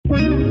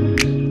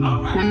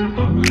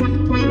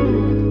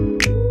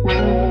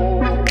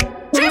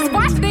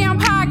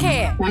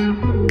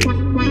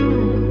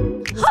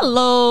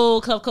Hello,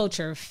 Club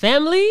Culture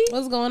family.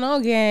 What's going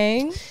on,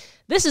 gang?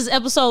 This is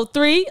episode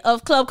 3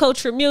 of Club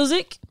Culture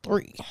Music.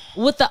 3.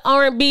 With the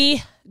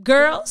R&B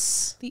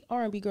girls. The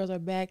R&B girls are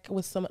back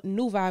with some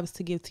new vibes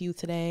to give to you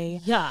today.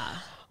 Yeah.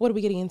 What are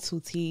we getting into,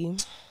 T?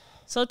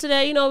 So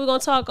today, we're going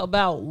to talk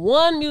about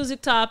one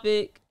music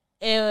topic.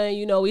 And,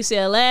 we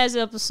said last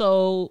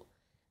episode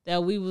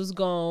that we was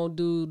going to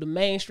do the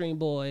mainstream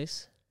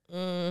boys.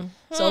 Mm-hmm.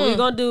 So we're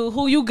going to do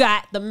Who You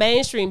Got, the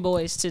mainstream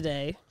boys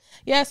today.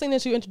 Yeah, I seen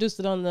that you introduced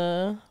it on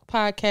the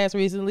podcast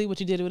recently, but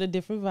you did it with a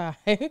different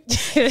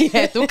vibe. You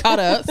had them caught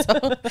up.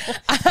 So,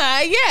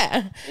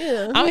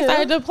 I'm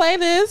excited to play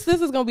this.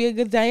 This is going to be a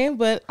good day,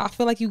 but I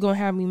feel like you're going to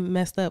have me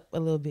messed up a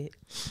little bit.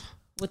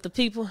 With the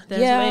people that's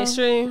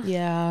mainstream?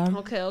 Yeah.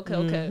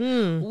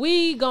 Okay.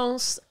 We gon'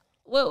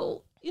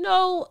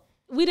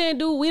 we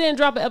didn't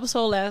drop an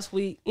episode last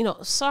week.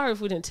 Sorry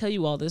if we didn't tell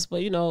you all this,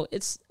 but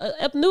it's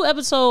a new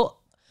episode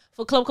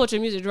for Club Culture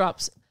Music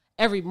drops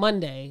every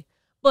Monday.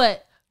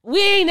 But we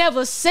ain't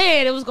never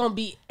said it was gonna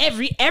be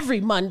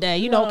every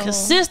Monday,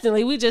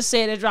 consistently. We just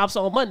said it drops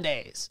on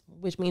Mondays.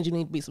 Which means you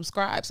need to be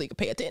subscribed so you can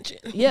pay attention.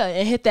 Yeah,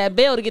 and hit that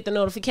bell to get the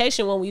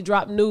notification when we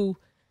drop new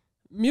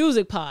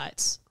music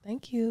pods.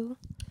 Thank you.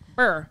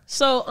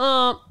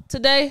 So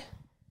today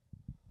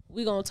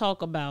we're gonna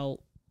talk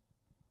about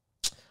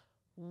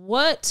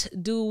what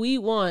do we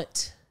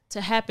want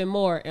to happen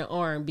more in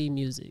R&B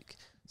music.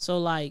 So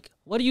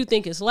what do you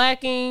think is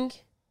lacking?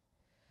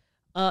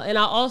 And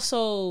I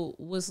also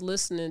was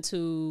listening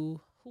to,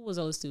 who was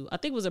I listening to? I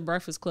think it was a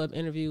Breakfast Club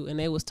interview, and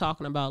they was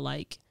talking about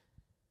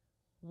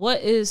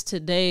what is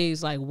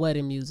today's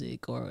wedding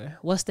music, or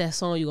what's that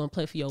song you're gonna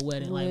play for your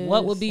wedding?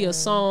 What would be a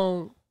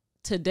song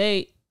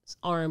today's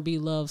R&B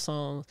love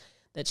song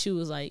that you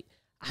was I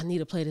need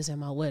to play this at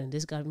my wedding.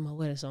 This gotta be my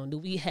wedding song. Do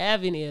we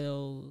have any of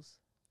those?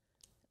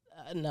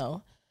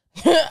 No.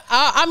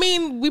 I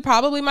mean, we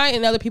probably might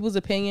in other people's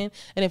opinion.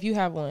 And if you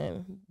have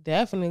one,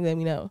 definitely let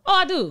me know. Oh,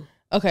 I do.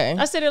 Okay.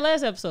 I said it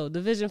last episode,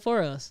 Division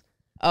for Us.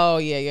 Oh,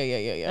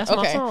 yeah. That's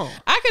my song.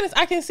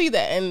 I can see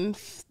that. And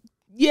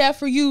yeah,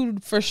 for you,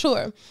 for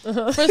sure.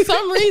 For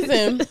some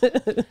reason,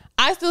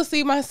 I still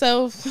see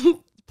myself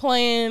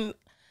playing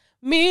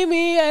Meet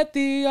Me at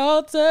the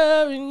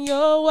Altar and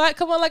Your White.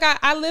 Come on,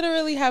 I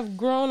literally have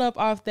grown up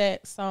off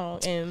that song.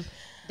 And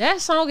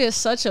that song is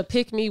such a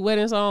pick-me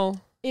wedding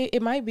song.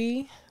 It might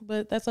be,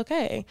 but that's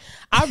okay.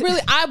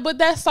 But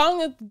that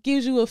song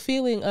gives you a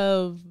feeling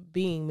of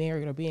being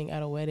married or being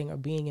at a wedding or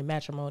being in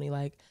matrimony.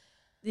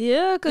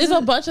 Yeah, there's a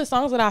bunch of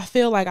songs that I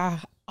feel I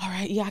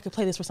could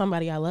play this for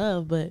somebody I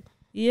love, but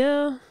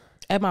yeah,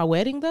 at my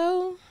wedding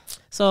though.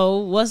 So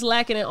what's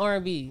lacking in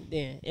R&B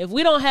then? If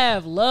we don't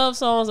have love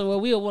songs or where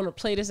we want to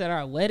play this at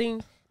our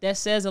wedding, that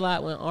says a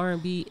lot when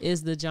R&B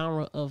is the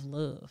genre of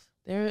love.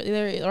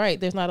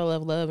 There's not a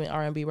love in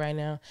R&B right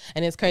now,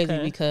 and it's crazy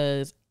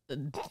because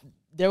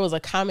there was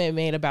a comment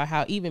made about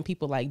how even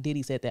people like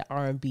Diddy said that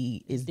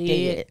R&B is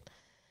dead.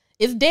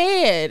 It's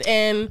dead.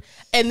 And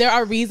there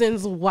are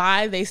reasons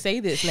why they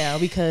say this now,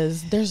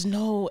 because there's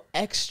no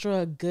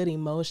extra good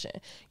emotion.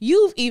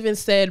 You've even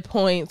said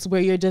points where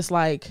you're just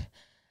damn,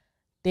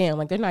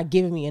 they're not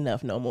giving me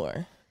enough no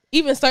more.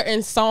 Even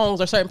certain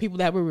songs or certain people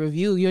that we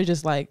review, you're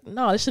just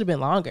no, this should have been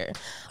longer.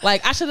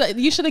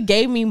 You should have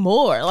gave me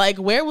more.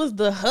 Where was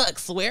the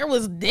hooks? Where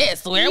was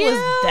this? Where was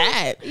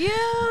that?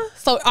 Yeah.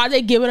 So are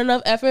they giving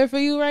enough effort for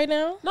you right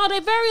now? No,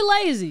 they're very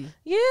lazy.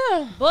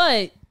 Yeah.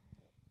 But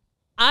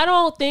I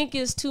don't think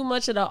it's too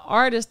much of the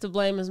artist to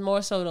blame. It's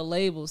more so the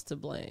labels to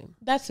blame.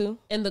 That too.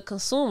 And the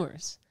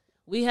consumers.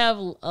 We have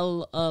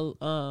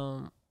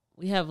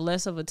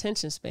less of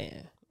attention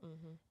span.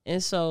 Mm-hmm.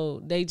 And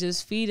so they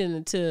just feed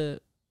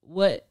into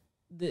what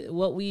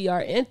we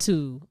are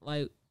into,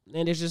 and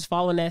they're just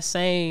following that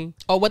same,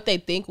 or what they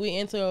think we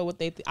into, or what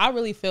they I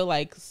really feel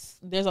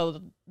there's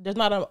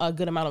not a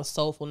good amount of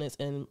soulfulness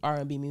in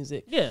R&B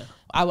music. Yeah.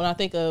 When I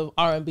think of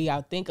R&B,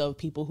 I think of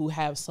people who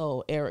have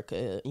soul.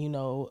 Erica,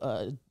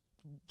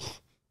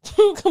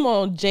 come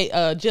on,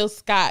 Jill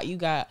Scott. You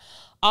got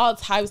all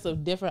types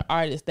of different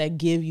artists that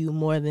give you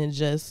more than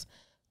just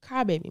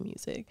crybaby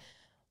music.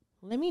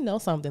 Let me know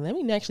something. Let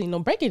me actually know.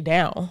 Break it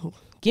down.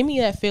 Give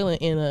me that feeling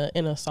in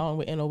a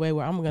song in a way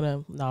where I'm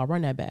gonna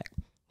run that back.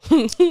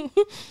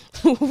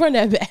 Run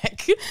that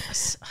back.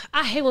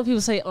 I hate when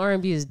people say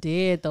R&B is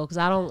dead though, because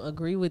I don't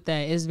agree with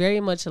that. It's very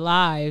much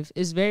alive.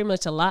 It's very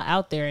much a lot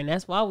out there, and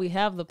that's why we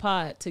have the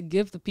pod to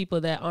give the people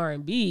that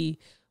R&B.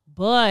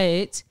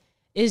 But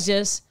it's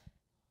just,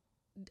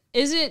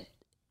 is it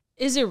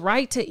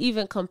right to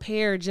even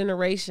compare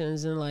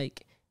generations? And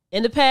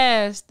in the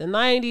past, the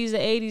 90s, the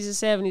 80s,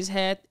 the 70s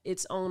had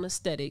its own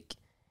aesthetic.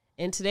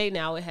 And today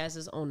now it has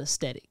its own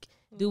aesthetic.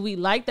 Do we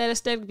like that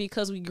aesthetic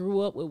because we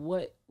grew up with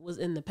what was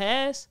in the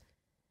past?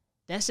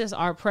 That's just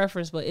our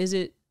preference. But is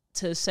it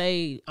to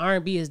say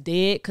R&B is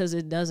dead because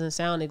it doesn't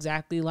sound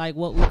exactly like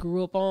what we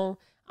grew up on?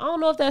 I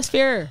don't know if that's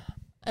fair.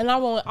 And I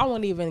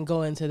won't even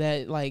go into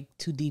that like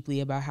too deeply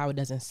about how it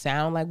doesn't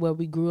sound like what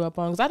we grew up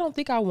on, because I don't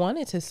think I want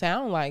it to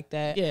sound like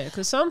that. Yeah,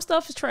 because some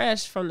stuff is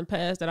trash from the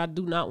past that I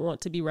do not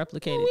want to be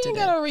replicated. We ain't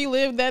gotta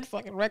relive that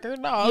fucking record.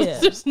 No,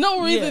 there's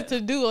no reason to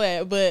do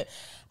that. But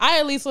I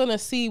at least want to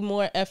see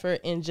more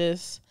effort in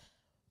just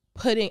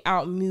putting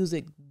out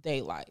music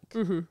they like.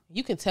 Mm-hmm.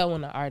 You can tell when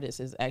the artist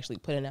is actually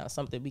putting out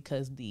something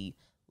because the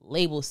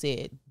label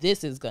said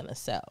this is gonna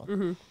sell.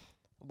 Mm-hmm.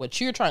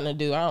 What you're trying to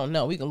do, I don't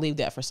know. We can leave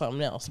that for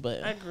something else.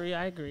 But I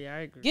agree.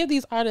 Give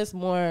these artists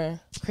more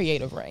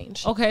creative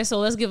range. Okay, so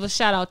let's give a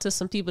shout out to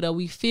some people that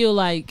we feel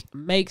like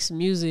makes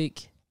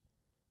music.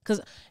 Because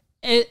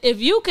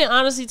if you can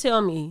honestly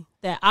tell me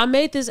that I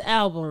made this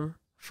album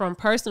from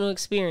personal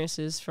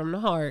experiences, from the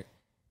heart,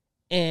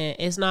 and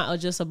it's not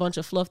just a bunch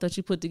of fluff that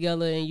you put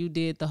together and you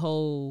did the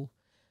whole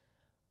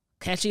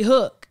catchy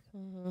hook.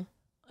 Mm-hmm.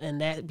 And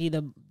that be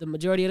the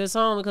majority of the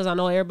song, because I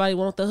know everybody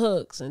want the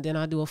hooks. And then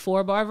I do a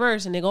 4-bar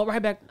verse and they go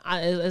right back.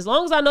 As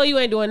long as I know you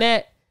ain't doing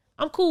that,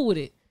 I'm cool with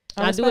it.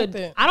 I do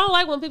it. I don't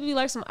like when people be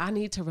like, I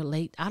need to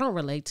relate. I don't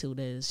relate to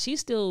this.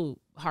 She's still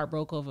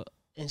heartbroken over,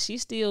 and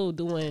she's still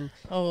doing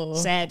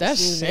sad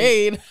that's music.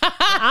 Shade.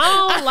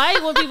 I don't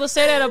like when people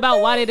say that about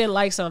why they didn't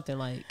like something.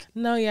 Like,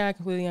 no, yeah, I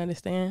completely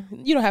understand.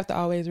 You don't have to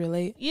always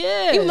relate.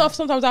 Yeah. Even though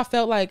sometimes I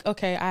felt like,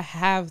 okay,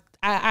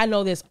 I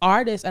know this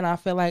artist and I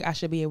feel like I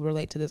should be able to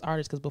relate to this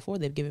artist because before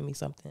they've given me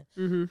something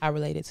I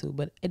related to.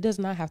 But it does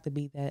not have to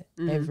be that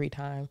every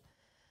time.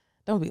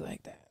 Don't be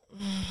like that.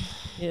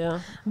 Yeah.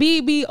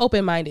 Be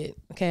open-minded,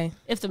 okay?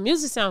 If the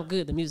music sounds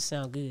good, the music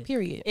sounds good.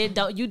 Period.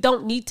 You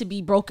don't need to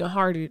be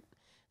brokenhearted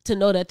to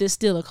know that this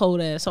still a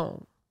cold ass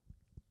song.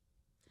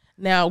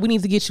 Now we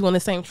need to get you on the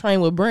same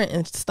train with Brent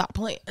and stop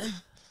playing.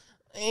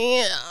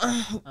 Yeah.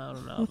 I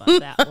don't know about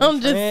that one.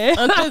 I'm just saying.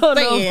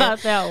 Know about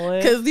that one.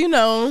 Because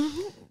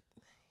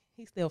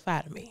he's still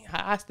fine to me.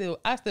 I still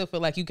feel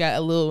like you got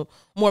a little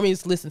more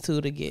music to listen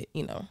to get,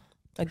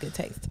 a good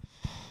taste.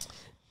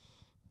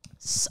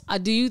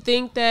 Do you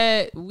think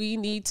that we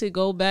need to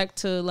go back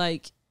to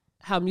like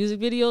how music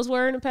videos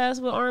were in the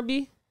past with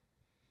R&B?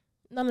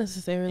 Not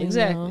necessarily.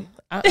 Exactly. No.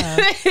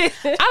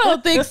 I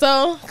don't think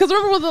so. Because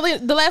remember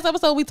the last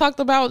episode we talked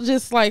about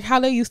just like how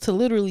they used to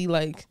literally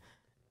like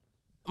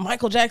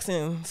Michael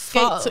Jackson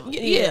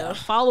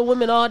follow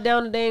women all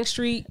down the dang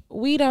street.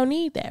 We don't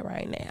need that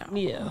right now.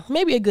 Yeah,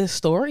 maybe a good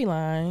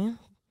storyline,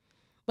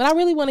 but I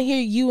really want to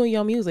hear you and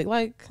your music.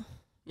 Like,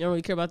 you don't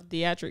really care about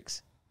the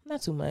theatrics.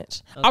 Not too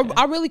much. Okay.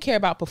 I really care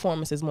about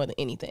performances more than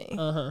anything.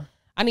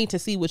 I need to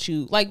see what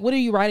you like. What are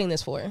you writing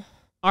this for?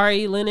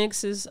 R.E.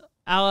 Lennox's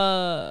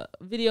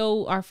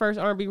video, our first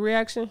R&B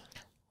reaction.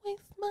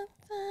 Waste my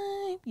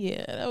time.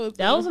 Yeah,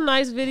 that was a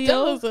nice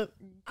video.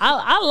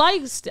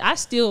 I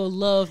still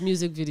love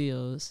music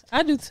videos.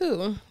 I do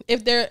too.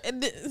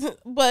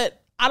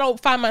 But I don't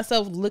find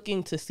myself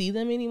looking to see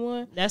them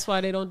anymore. That's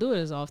why they don't do it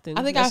as often.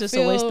 I think that's just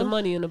a waste of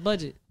money in the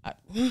budget.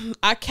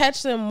 I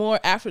catch them more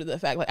after the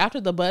fact. Like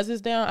after the buzz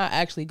is down, I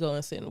actually go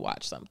and sit and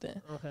watch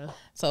something. Okay.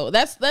 So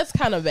that's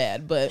kind of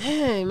bad. But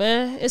hey,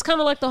 man, it's kind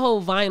of like the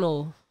whole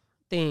vinyl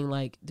thing.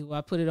 Like, do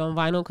I put it on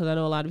vinyl because I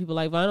know a lot of people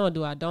like vinyl, or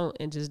do I don't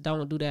and just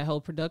don't do that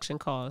whole production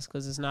cost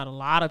because it's not a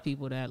lot of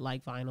people that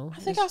like vinyl? I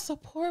think I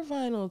support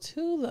vinyl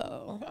too,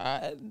 though.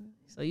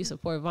 So you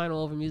support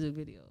vinyl over music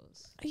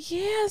videos?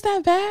 Yeah, is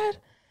that bad?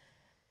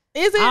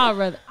 Is it?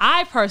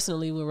 I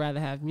personally would rather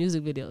have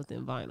music videos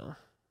than vinyl.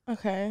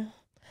 Okay.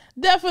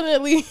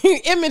 Definitely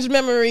image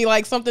memory,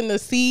 like something to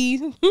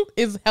see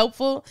is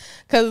helpful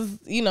because,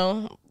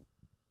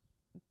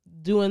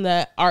 doing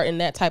that art in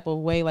that type of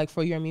way, like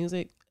for your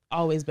music,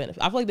 always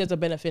benefit. I feel like there's a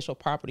beneficial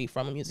property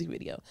from a music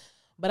video,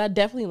 but I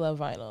definitely love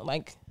vinyl.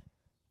 Like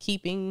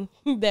keeping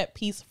that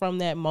piece from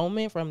that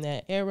moment, from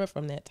that era,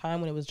 from that time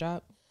when it was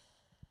dropped.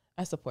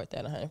 I support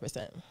that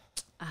 100%.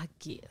 I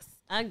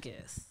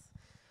guess.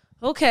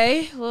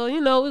 Okay, well,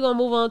 we're gonna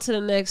move on to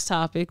the next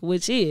topic,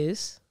 which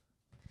is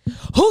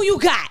who you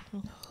got.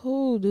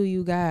 Who do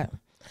you got?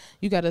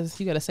 You gotta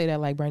say that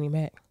like Bernie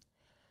Mac.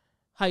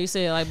 How you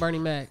say it like Bernie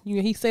Mac?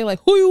 He say like,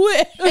 who you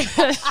with?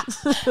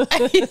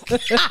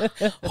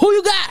 Who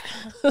you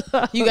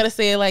got? You gotta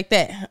say it like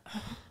that.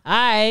 All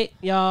right,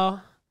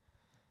 y'all.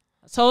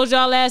 I told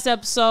y'all last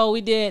episode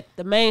we did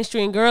the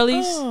mainstream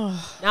girlies.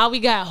 Now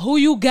we got who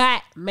you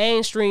got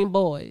mainstream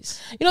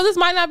boys. This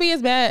might not be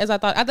as bad as I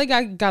thought. I think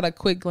I got a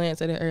quick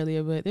glance at it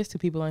earlier, but there's two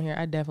people on here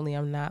I definitely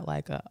am not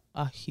like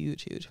a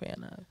huge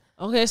fan of.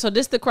 Okay, so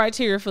this is the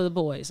criteria for the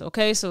boys.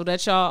 Okay, so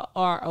that y'all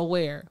are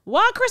aware.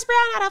 Why Chris Brown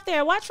not up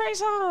there? Why Trey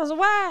Songz?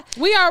 Why?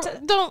 We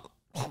know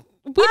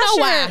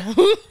why.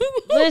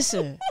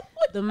 Listen,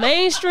 the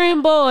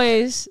mainstream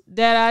boys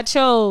that I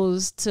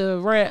chose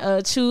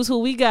to choose who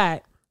we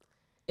got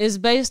is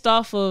based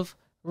off of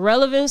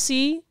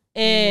relevancy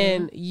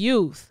and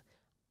youth.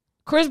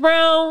 Chris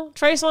Brown,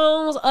 Trey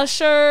Songz,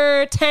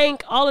 Usher,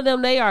 Tank, all of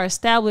them, they are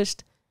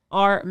established,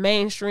 are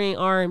mainstream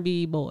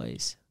R&B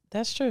boys.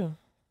 That's true.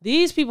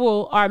 These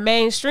people are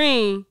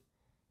mainstream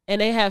and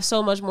they have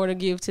so much more to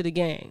give to the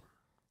game.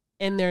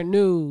 And they're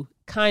new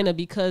kind of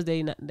because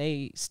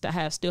they still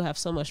have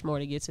so much more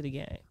to get to the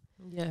game.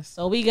 Yes.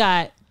 So we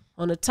got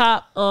on the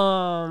top,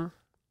 was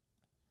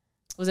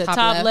it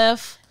top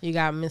left? You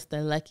got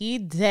Mr. Lucky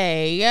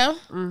Day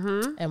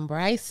and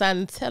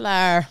Bryson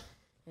Tiller.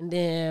 And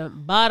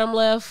then bottom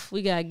left,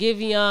 we got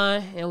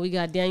Giveon and we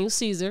got Daniel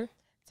Caesar.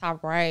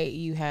 Top right,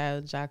 you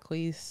have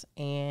Jacquees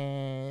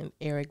and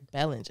Eric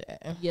Bellinger.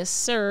 Yes,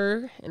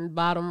 sir. And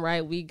bottom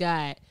right, we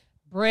got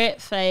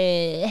Brent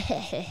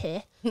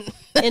Faye. In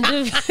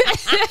division.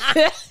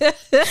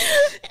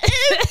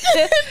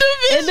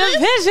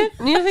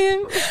 You feel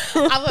me?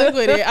 I fuck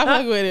with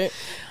it.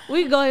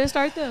 We can go ahead and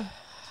start there.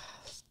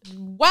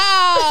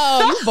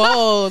 Wow, you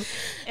bold.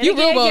 You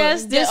again,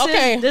 guess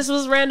this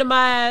was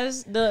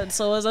randomized,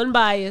 so it's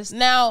unbiased.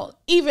 Now,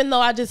 even though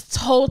I just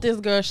told this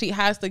girl she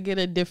has to get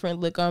a different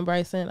look on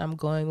Bryson, I'm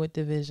going with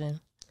Division.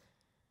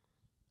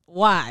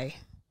 Why?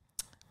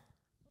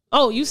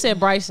 Oh, you said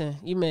Bryson.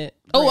 You meant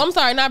Brent. Oh, I'm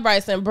sorry, not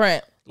Bryson,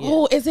 Brent. Yeah.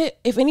 Oh, is it?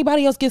 If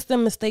anybody else gets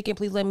them mistaken,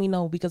 please let me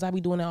know because I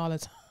be doing it all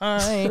the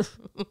time.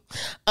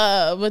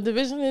 But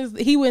Division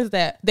he wins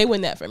that. They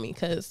win that for me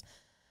because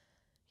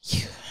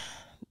I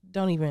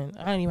don't even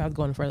have to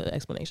go into further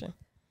explanation.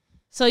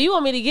 So you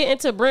want me to get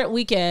into Brent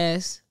weak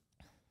ass?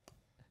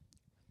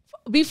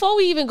 Before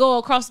we even go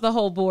across the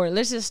whole board,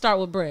 let's just start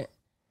with Brent.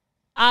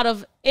 Out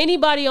of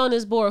anybody on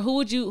this board,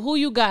 who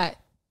you got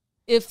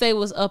if they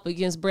was up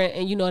against Brent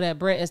and you know that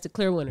Brent is the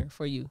clear winner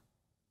for you?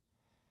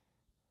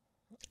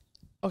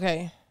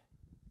 Okay.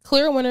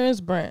 Clear winner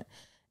is Brent.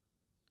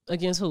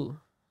 Against who?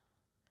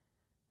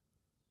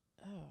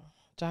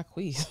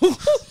 Jacquees.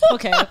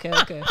 Okay. I ain't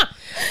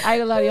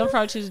gonna lie to you. I'm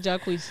probably choosing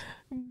Jacquees.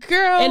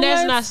 Girl, and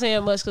that's not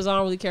saying much because I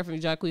don't really care for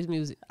Jacquees'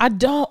 music. I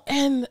don't,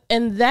 and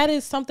that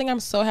is something I'm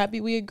so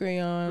happy we agree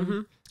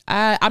on.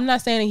 I'm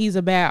not saying that he's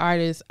a bad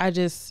artist. I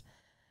just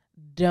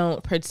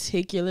don't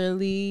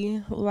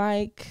particularly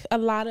like a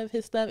lot of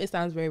his stuff. It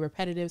sounds very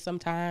repetitive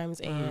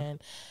sometimes,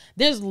 and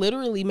there's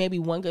literally maybe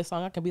one good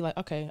song I can be like,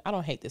 okay, I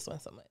don't hate this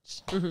one so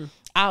much.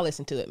 I'll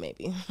listen to it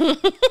maybe.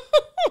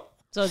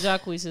 So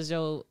Jacquees is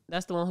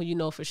that's the one who you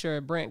know for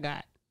sure Brent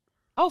got.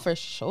 Oh, for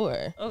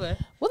sure. Okay.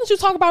 Wasn't you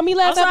talking about me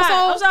last episode?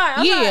 I'm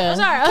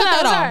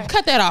sorry.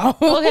 Cut that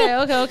off.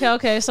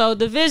 Okay. So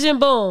Division,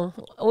 boom.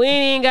 We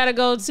ain't gotta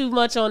go too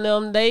much on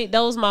them.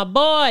 Those my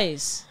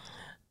boys.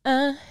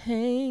 I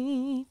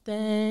hate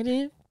that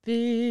it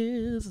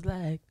feels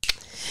like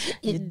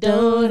you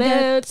don't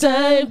have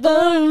time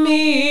for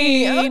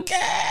me.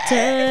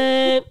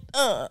 Okay.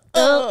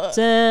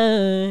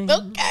 Time.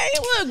 Okay,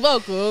 look,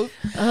 vocals.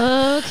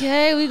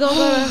 Okay, we gonna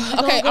go.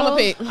 I'm gonna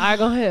pick. All right,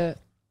 go ahead.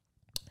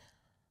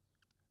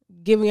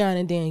 Giveon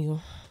and Daniel.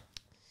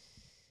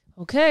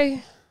 Okay.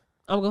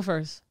 I'm gonna go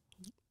first.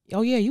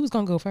 Oh yeah, you was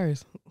gonna go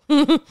first.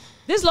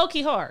 This low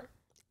key hard.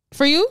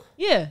 For you?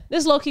 Yeah,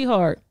 this low key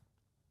hard.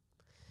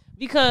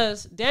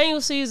 Because Daniel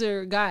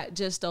Caesar got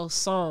just those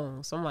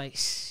songs. I'm like,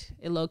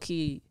 it low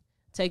key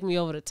take me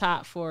over the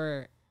top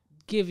for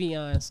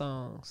Giveon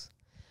songs.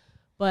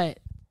 But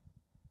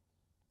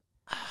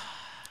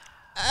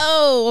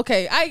oh,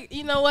 okay.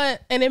 You know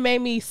what? And it made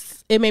me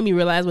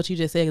realize what you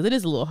just said because it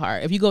is a little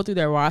hard. If you go through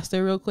their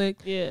roster real quick,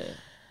 yeah.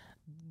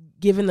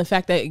 Given the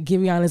fact that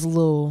Giveon is a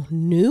little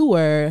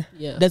newer,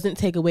 doesn't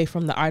take away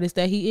from the artist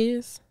that he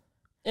is.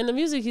 And the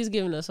music he's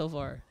given us so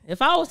far.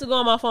 If I was to go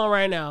on my phone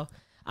right now,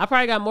 I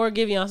probably got more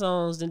Giveon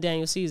songs than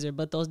Daniel Caesar.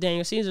 But those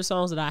Daniel Caesar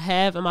songs that I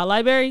have in my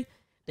library,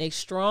 they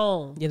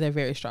strong. Yeah, they're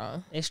very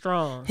strong. They're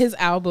strong. His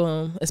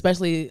album,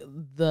 especially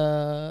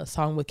the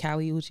song with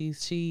Kali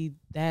Uchis,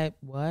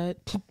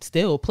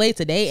 still play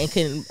today and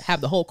can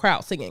have the whole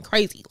crowd singing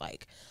crazy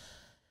like.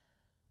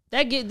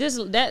 That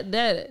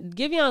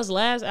Giveon's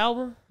last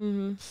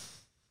album.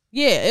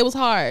 Yeah, it was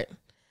hard.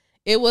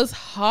 It was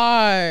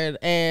hard,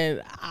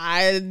 and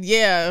I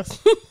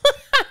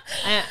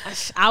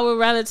would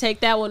rather take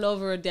that one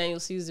over a Daniel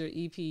Caesar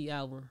EP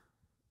album.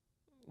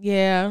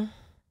 Yeah,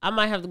 I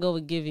might have to go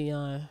with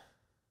Giveon.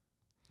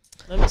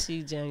 Let me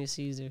see Daniel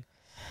Caesar.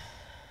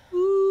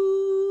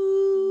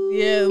 Ooh.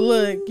 Yeah,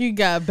 look, you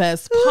got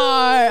best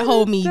part.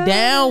 Hold me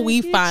down.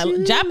 We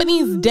find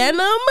Japanese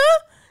denim.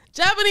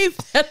 Japanese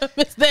denim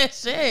is that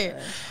shit.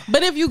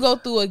 But if you go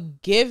through a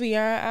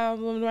Giveon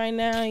album right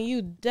now,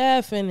 you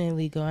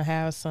definitely gonna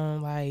have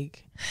some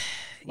like.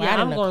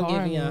 Yeah, I'm going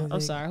Giveon. I'm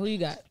sorry. Who you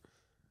got?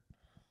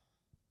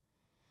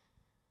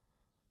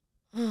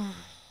 I'm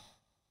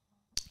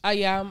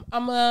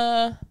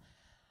gonna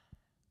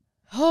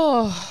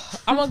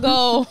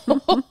go.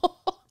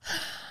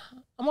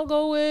 I'm gonna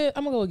go with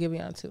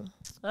Giveon too.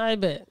 I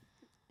bet.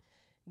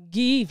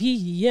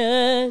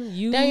 Giveon,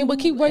 you. Dang, but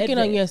keep working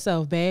on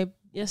yourself, babe.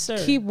 Yes,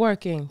 sir. Keep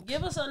working.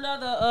 Give us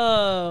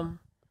another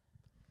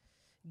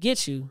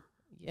Get You.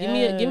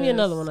 Yes. Give me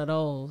another one of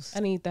those. I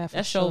need that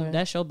for sure.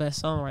 That's your best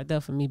song right there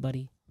for me,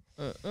 buddy.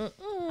 All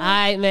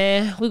right,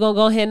 man. We're gonna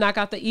go ahead and knock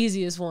out the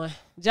easiest one.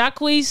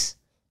 Jacquees,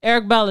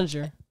 Eric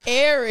Bellinger.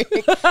 Eric.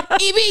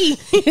 EB.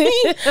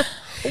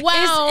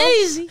 Wow.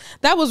 It's easy.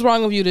 That was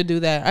wrong of you to do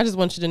that. I just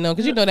want you to know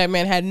because you know that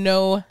man had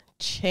no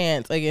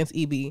chance against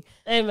EB.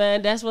 Hey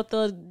man, that's what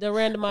the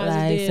randomizer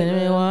Like did.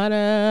 cinnamon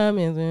water,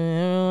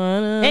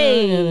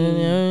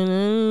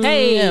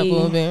 Hey,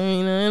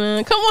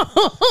 come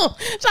on,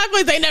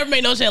 Chocolates ain't never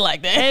made no shit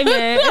like that. hey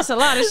man, it's a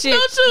lot of shit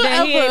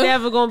that he ain't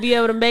never gonna be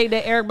able to make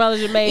that Eric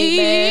Bellinger made,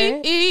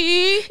 man.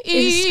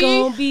 It's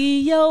gonna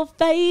be your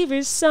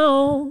favorite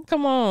song.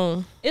 Come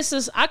on, It's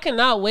just I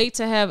cannot wait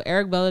to have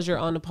Eric Bellinger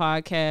on the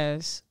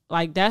podcast.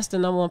 Like that's the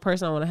number one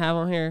person I want to have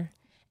on here,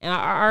 and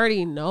I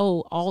already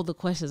know all the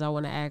questions I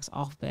want to ask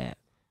off bat.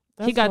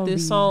 He got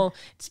this song.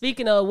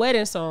 Speaking of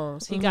wedding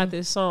songs, he got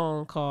this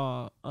song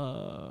called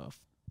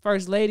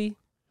First Lady.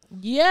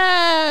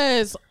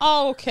 Yes.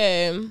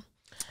 Okay.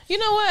 You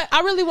know what?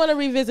 I really want to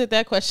revisit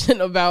that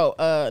question about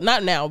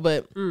not now,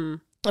 but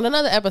on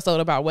another episode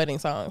about wedding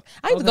songs.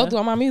 I need to go through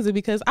all my music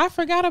because I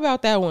forgot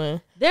about that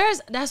one.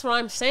 That's what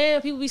I'm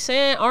saying. People be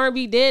saying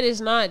R&B dead. It's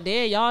not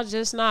dead. Y'all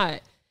just not.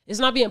 It's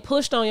not being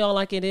pushed on y'all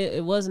like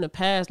it was in the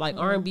past. Like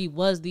R&B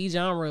was the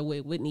genre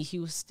with Whitney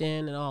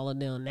Houston and all of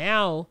them.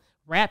 Now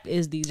rap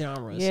is the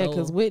genre. Yeah,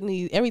 because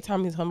Whitney, every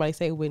time somebody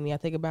say Whitney, I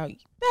think about, baby,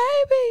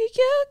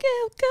 you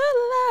give good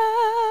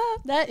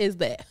love. That is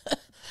that.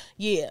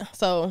 Yeah,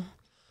 so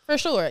for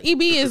sure.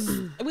 EB is,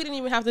 we didn't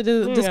even have to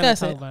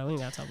discuss it. We ain't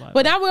got to talk about it.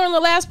 But now we're on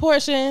the last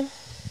portion.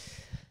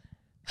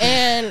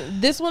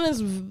 And this one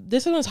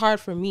is hard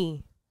for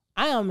me.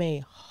 I am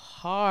a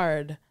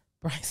hard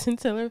Bryson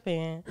Tiller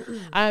fan.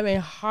 I am a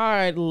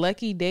hard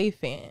Lucky Day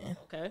fan.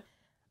 Okay.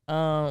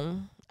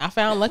 I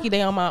found Lucky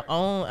Day on my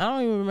own. I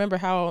don't even remember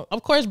how.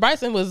 Of course,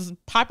 Bryson was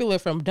popular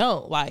from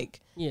Don't. Like,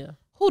 yeah.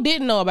 Who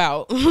didn't know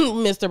about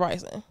Mr.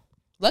 Bryson?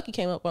 Lucky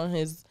came up on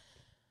his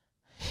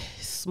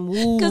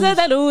smooth. Because I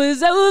thought it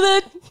was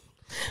over.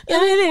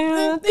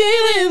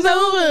 Feeling's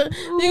over.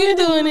 You're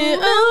doing it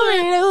over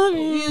and over.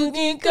 You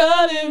can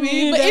call it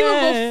me. But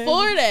even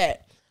before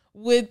that,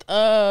 with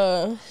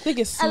I think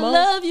it's Smoke. I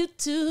love you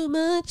too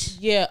much.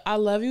 Yeah, I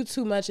love you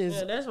too much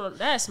is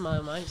that's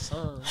my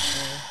song. Man.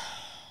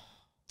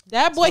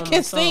 That boy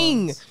can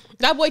sing.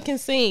 That boy can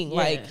sing. Yeah.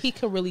 Like he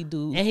can really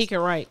do, and he can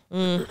write.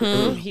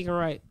 Mm-hmm. He can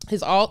write.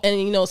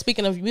 And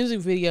speaking of music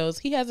videos,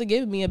 he hasn't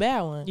given me a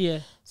bad one. Yeah.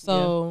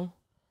 So,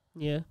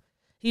 yeah,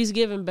 he's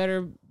given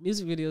better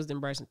music videos than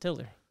Bryson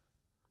Tiller.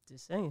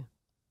 Just saying.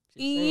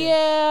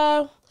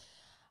 Yeah,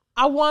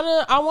 I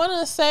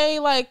wanna say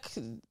like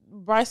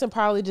Bryson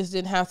probably just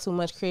didn't have too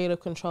much creative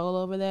control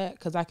over that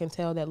because I can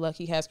tell that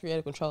Lucky has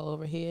creative control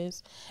over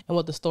his and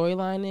what the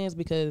storyline is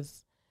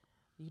because,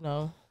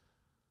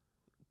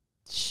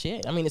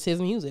 shit. I mean, it's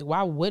his music.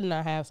 Why wouldn't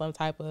I have some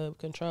type of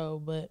control?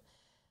 But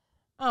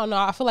I don't know.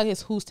 I feel like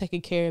it's who's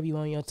taking care of you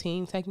on your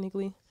team,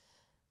 technically.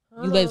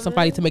 You let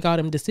somebody to make all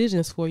them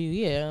decisions for you.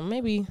 Yeah,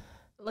 maybe.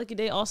 Lucky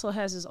Day also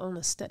has his own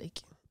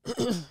aesthetic.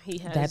 He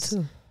has that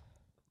too.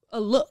 A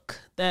look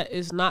that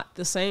is not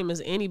the same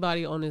as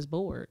anybody on his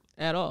board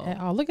at all.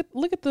 Look at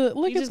the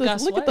lace.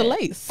 Look at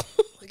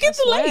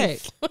the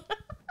lace.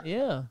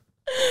 Yeah.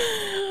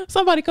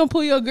 Somebody come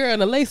pull your girl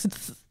in a lace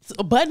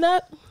button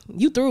up.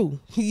 You through.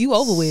 You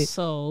over with.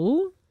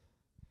 So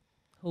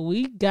who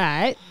we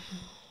got?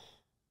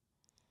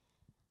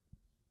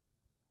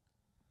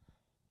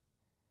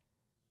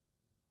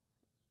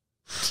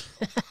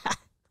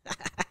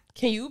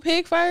 Can you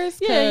pick first?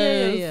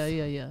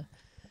 Yeah.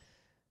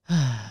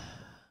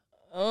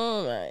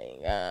 Oh my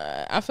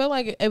God. I feel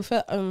like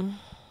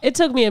it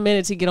took me a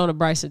minute to get on the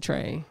Bryson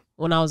train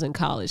when I was in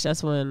college.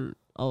 That's when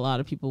a lot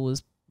of people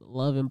was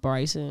loving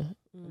Bryson.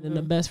 Mm-hmm. And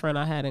the best friend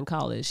I had in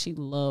college, she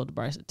loved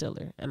Bryson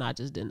Tiller, and I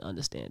just didn't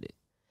understand it.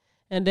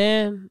 And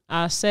then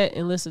I sat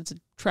and listened to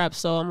Trap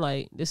Soul. I'm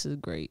like, this is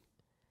great.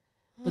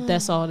 But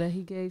that's all that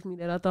he gave me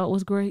that I thought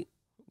was great.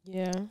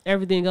 Yeah.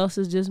 Everything else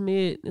is just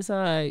mid. It's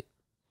all right.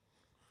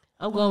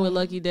 I'm going with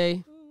Lucky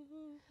Day.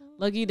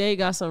 Lucky Day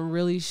got some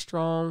really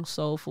strong,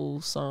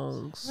 soulful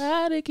songs.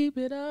 Try to keep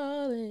it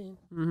all in.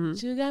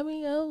 Mm-hmm. You got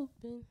me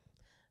open.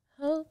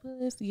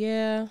 Hopeless.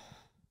 Yeah.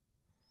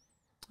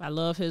 I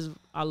love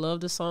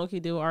the song he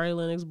did with Ari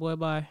Lennox, Boy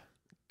Bye.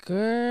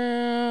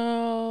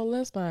 Girl,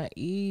 let's not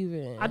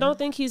even. I don't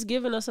think he's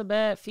giving us a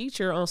bad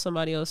feature on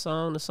somebody else's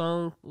song. The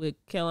song with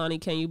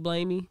Kehlani, Can You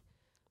Blame Me?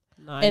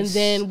 Nice. And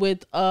then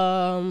with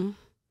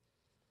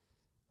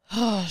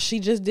she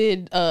just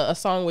did a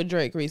song with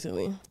Drake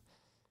recently.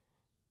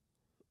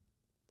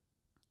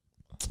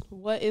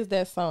 What is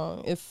that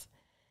song? It's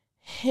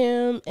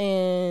him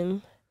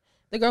and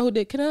the girl who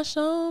did Can I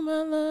Show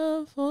My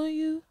Love For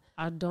You?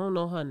 I don't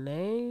know her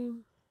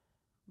name,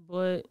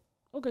 but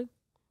okay.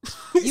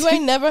 You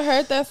ain't never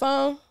heard that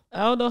song? I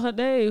don't know her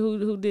name.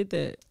 Who did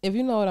that? If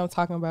you know what I'm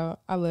talking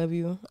about, I love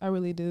you. I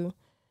really do.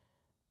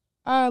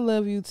 I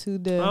love you too,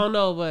 Deb. I don't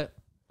know, but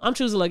I'm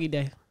choosing Lucky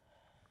Day.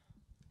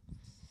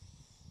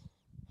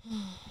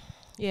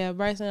 Yeah,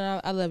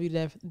 Bryson, I love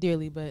you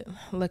dearly, but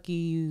Lucky,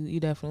 you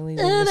definitely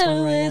win this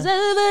one right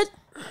now.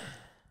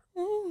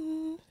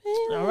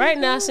 All right,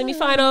 now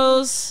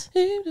semifinals.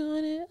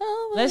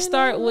 Let's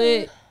start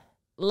with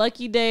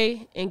Lucky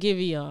Day and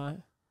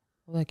Giveon.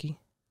 Lucky.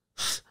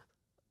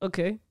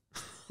 Okay.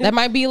 That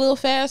might be a little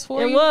fast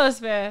for you. It was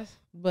fast.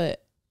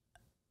 But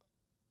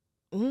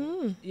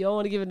You don't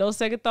want to give it no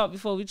second thought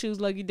before we choose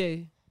Lucky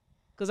Day?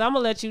 Because I'm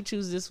going to let you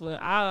choose this one.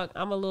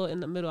 I'm a little in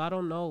the middle. I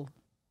don't know.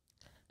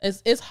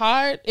 It's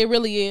hard. It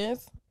really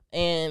is.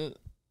 And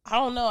I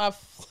don't know. I've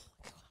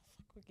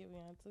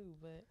Giveon too,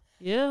 but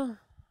yeah.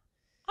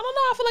 I don't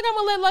know. I feel like I'm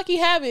going to let Lucky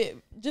have it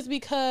just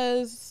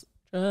because.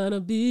 Trying to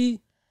be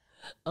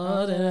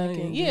all that I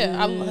can.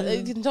 Yeah.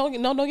 Don't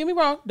get me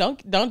wrong. Don't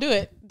do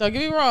it. Don't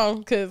get me wrong.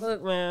 Because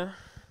look, man.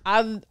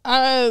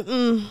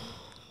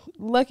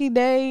 Lucky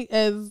Day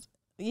as,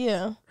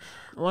 yeah.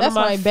 One of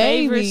my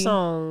favorite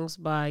songs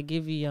by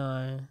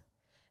Giveon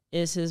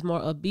is his more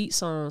upbeat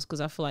songs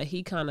because I feel like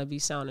he kind of be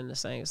sounding the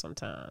same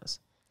sometimes.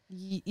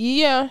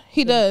 Yeah,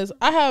 he does.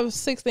 I have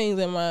 6 things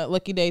in my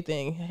Lucky Day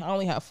thing. I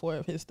only have 4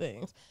 of his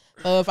things.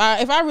 If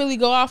I really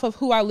go off of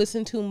who I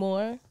listen to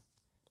more,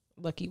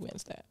 Lucky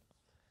wins that.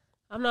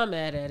 I'm not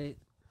mad at it.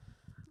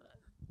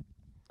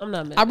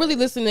 I really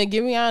listen to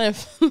Giveon.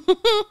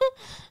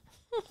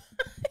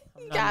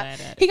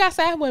 He got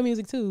sad boy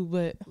music too,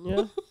 but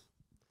yeah.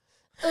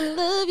 I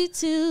love you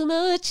too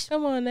much.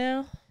 Come on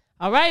now.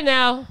 All right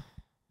now.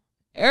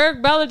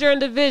 Eric Bellinger and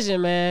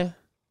Division, man.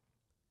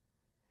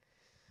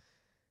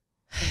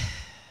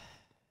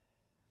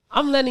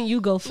 I'm letting you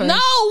go first. No.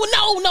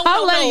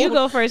 I'm letting you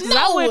go first because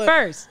I went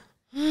first.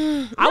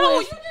 You did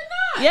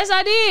not. Yes,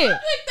 I did. I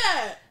picked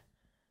that.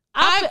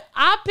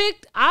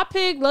 I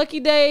picked Lucky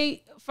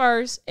Day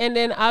first, and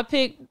then I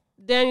picked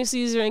Daniel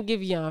Caesar and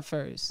Giveon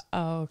first.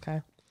 Oh,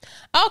 okay.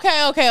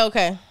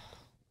 Okay.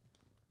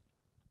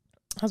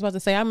 I was about to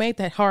say I made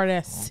that hard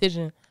ass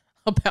decision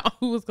about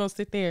who was gonna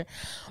sit there,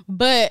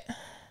 but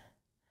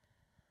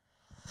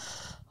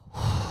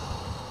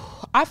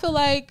I feel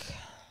like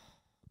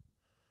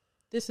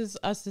this is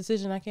a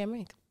decision I can't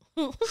make.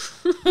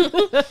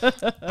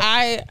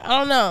 I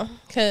don't know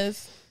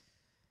because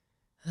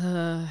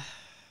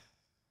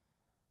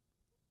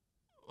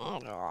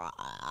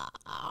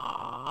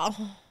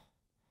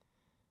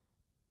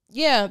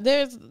yeah,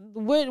 there's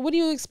what do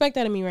you expect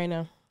out of me right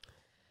now?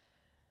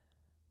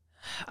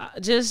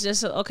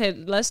 Just okay.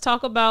 Let's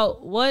talk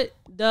about what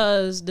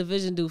does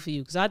Division do for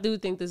you, because I do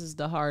think this is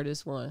the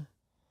hardest one.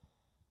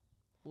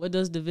 What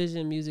does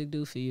Division music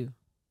do for you?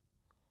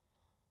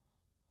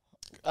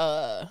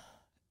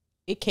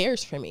 It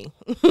cares for me.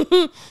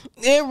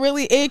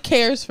 It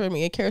cares for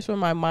me. It cares for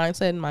my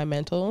mindset and my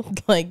mental.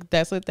 Like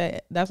that's what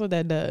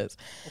that does.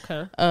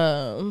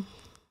 Okay.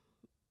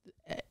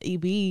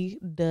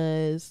 EB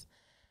does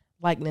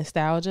like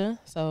nostalgia.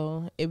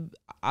 So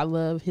I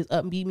love his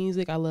upbeat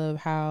music. I love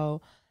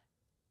how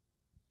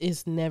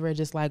it's never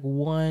just like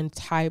one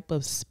type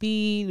of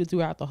speed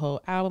throughout the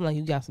whole album. Like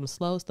you got some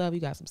slow stuff, you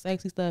got some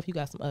sexy stuff, you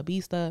got some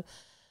upbeat stuff.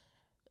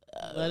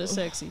 A lot of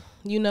sexy.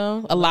 You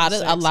know, a lot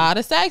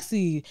of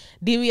sexy.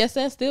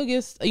 DVSN still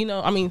gives,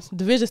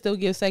 Division still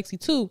gives sexy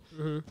too,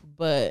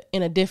 but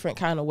in a different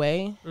kind of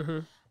way.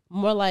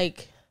 More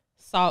like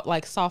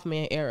soft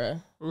man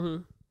era.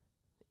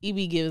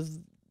 EB gives,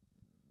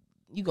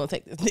 you gonna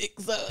take this dick,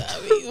 so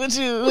I mean,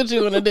 what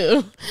you wanna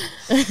do?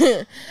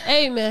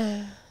 Hey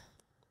man.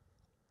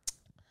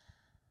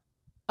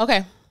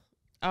 Okay,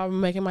 I'm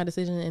making my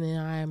decision and then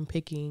I'm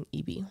picking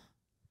EB.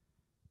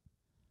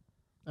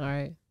 All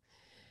right.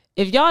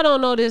 If y'all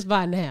don't know this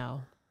by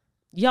now,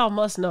 y'all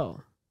must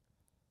know.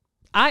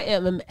 I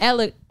am an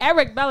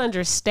Eric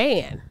Bellinger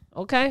stan,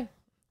 okay?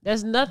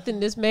 There's nothing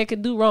this man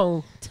can do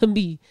wrong to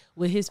me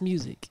with his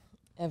music.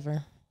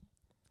 Ever.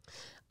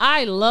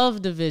 I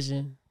love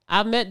Division.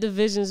 I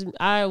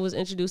was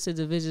introduced to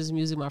Division's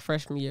music my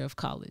freshman year of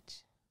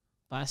college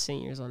by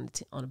seniors on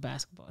the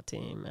basketball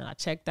team. And I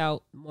checked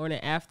out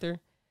Morning After,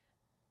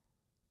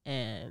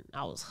 and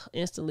I was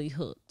instantly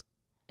hooked.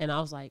 And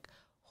I was like,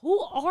 who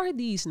are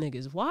these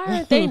niggas? Why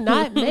aren't they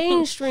not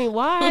mainstream?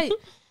 Why?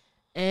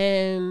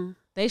 And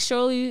they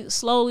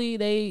slowly,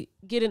 they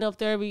getting up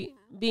there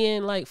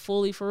being like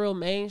fully for real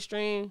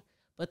mainstream,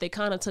 but they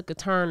kind of took a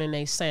turn in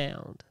their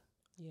sound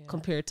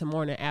compared to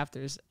Morning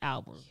After's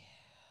album.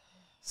 Yeah.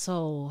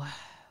 So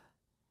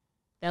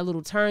that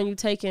little turn you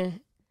taking,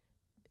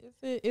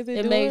 is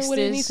it doing what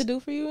it needs to do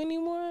for you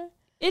anymore?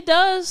 It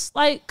does,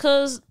 like,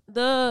 cause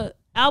the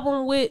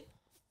album with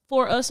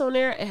For Us on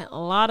there, and a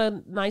lot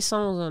of nice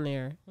songs on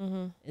there.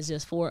 It's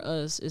just For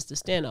Us. It's the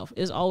standoff.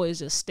 It's always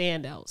just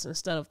standouts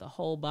instead of the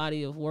whole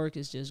body of work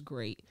is just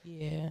great.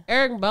 Yeah.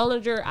 Eric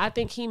Bellinger, I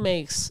think he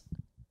makes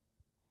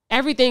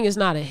everything is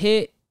not a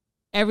hit.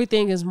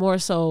 Everything is more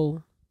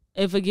so.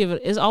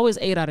 It's always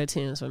 8 out of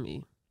 10s for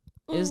me.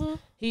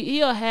 He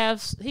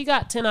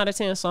got 10 out of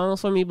 10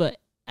 songs for me, but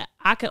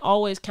I can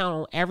always count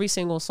on every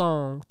single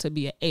song to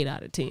be an 8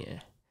 out of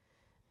 10.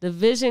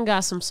 Division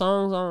got some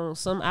songs on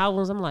some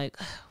albums. I'm like,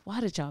 why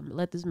did y'all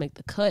let this make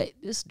the cut?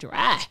 This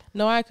dry.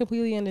 No, I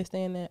completely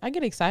understand that. I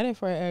get excited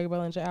for an Eric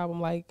Bellinger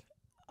album, like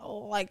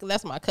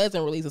that's my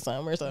cousin releasing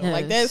something or something. Yes.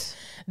 Like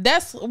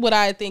that's what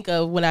I think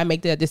of when I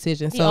make that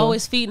decision. He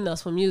always feeding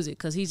us with music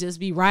because he just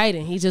be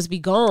writing, he just be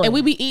going, and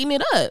we be eating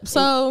it up.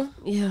 So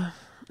yeah,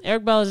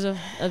 Eric Bellinger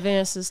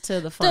advances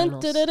to the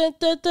finals. All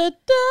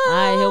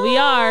right, here we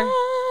are.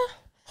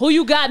 Who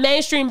you got?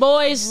 Mainstream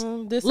Boys,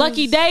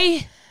 Lucky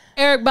Day,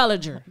 Eric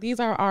Bellinger. These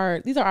are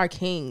our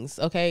kings.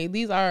 Okay,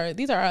 these are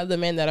the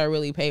men that are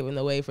really paving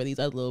the way for these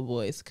other little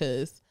boys.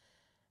 Because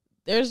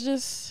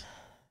there's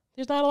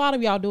not a lot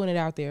of y'all doing it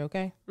out there.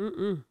 Okay.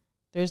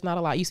 There's not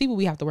a lot. You see what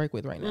we have to work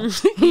with right now.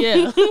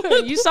 Yeah.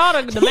 You saw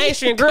the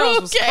mainstream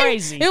girls was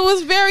crazy. It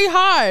was very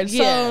hard.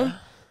 Yeah. So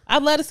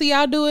I'd love to see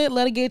y'all do it.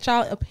 Let it get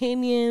y'all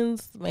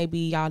opinions. Maybe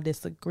y'all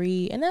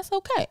disagree, and that's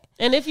okay.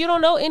 And if you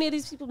don't know any of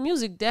these people's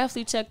music,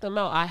 definitely check them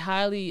out. I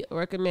highly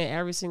recommend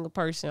every single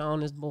person on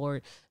this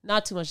board.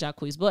 Not too much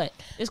Jacquees, but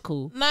it's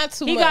cool. Not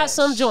too much. He got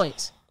some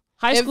joints.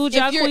 High school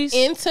Jacquees. If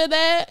you're into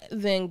that,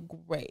 then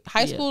great.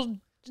 High school,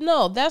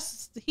 no,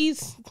 that's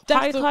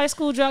high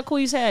school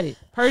Jacquees had it.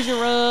 Persian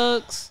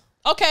Rugs.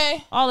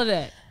 Okay. All of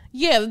that.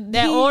 Yeah.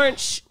 That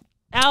orange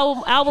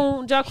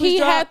album Jacquees he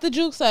dropped. had the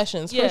juke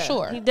sessions for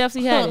sure. He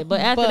definitely had it.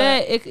 But after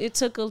that, it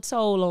took a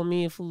toll on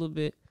me for a little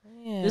bit.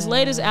 Yeah. This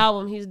latest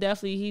album, he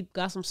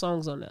got some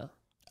songs on there.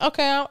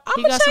 Okay, I'm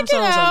gonna check it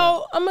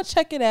out. I'm gonna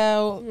check it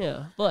out.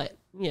 Yeah, but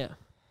yeah.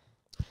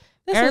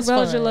 Eric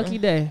Bellinger, Lucky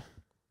Day.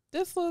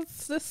 This.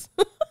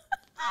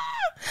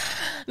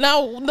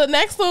 Now the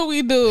next one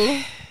we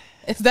do,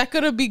 is that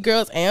gonna be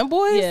girls and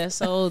boys? Yeah.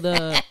 So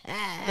the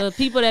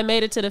people that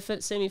made it to the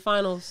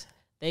semifinals,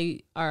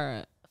 they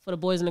are for the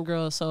boys and the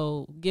girls.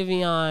 So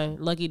Giveon,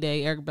 Lucky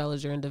Day, Eric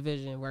Bellinger in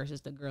division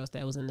versus the girls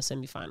that was in the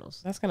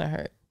semifinals. That's gonna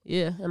hurt.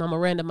 Yeah, and I'm gonna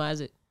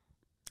randomize it.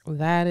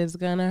 That is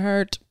gonna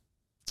hurt.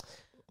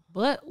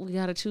 But we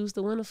gotta choose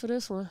the winner for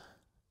this one.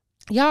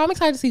 Y'all, I'm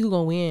excited to see who's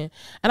gonna win,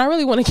 and I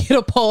really want to get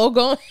a poll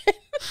going.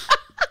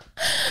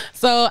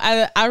 So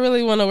I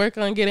really want to work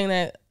on getting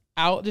that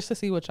out just to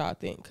see what y'all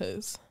think,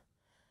 because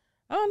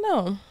I don't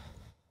know.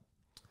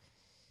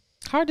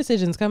 Hard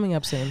decisions coming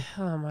up soon.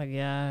 Oh my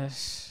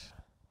gosh.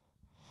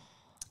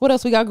 What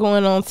else we got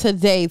going on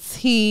today,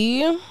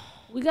 T?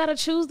 We gotta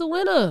choose the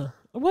winner.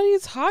 What are you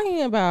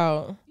talking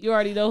about? You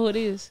already know who it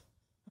is.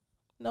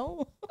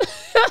 No.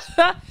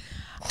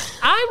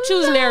 I'm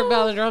choosing Eric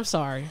Bellinger. I'm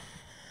sorry.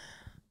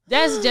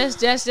 That's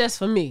just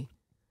for me.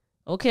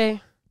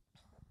 Okay.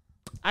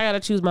 I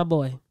gotta choose my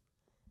boy.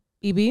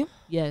 EB?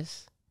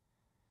 Yes.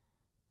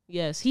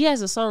 He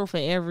has a song for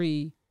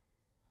every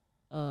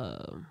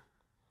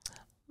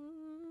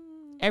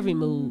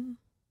mood.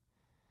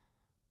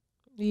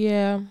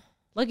 Yeah.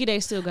 Lucky Day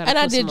still got. And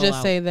I did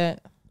just say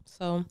that.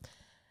 So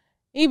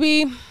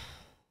EB,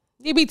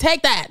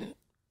 take that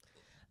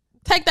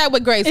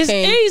with Grace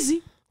King. It's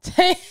easy.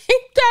 Take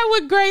that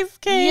with Grace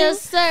King.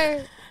 Yes,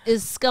 sir.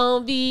 It's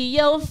gonna be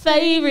your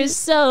favorite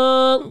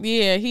song.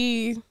 Yeah,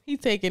 he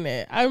taking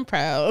it. I'm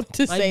proud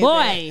to say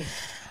boy. That.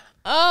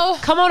 Oh,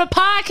 come on the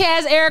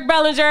podcast, Eric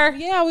Bellinger.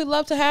 Yeah, we'd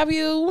love to have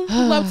you.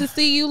 Love to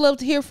see you. Love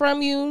to hear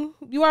from you.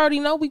 You already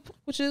know we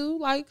with you.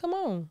 Like, come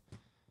on.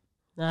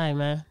 All right,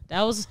 man.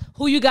 That was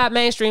Who You Got,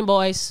 Mainstream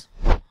Boys.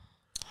 All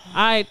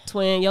right,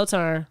 twin, your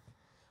turn.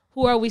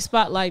 Who are we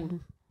spotlighting?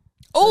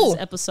 Oh,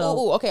 this episode.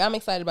 Oh, okay. I'm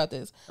excited about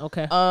this.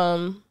 Okay.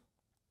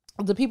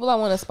 The people I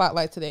want to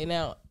spotlight today.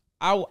 Now,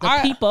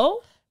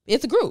 people.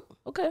 It's a group.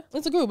 Okay.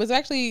 It's a group. It's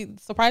actually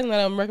surprising that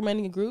I'm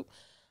recommending a group.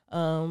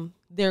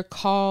 They're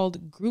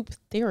called Group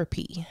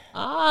Therapy.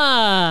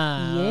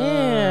 Yeah.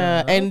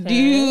 Okay. And do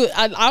you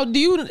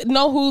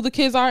know who the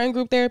kids are in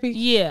Group Therapy?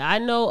 Yeah, I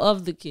know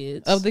of the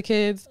kids.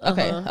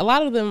 Okay. A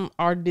lot of them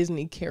are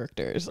Disney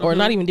characters, or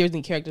not even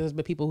Disney characters,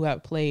 but people who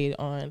have played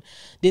on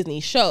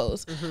Disney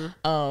shows.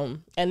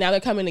 And now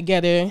they're coming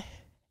together,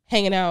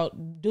 hanging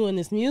out, doing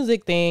this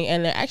music thing,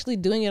 and they're actually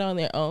doing it on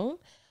their own.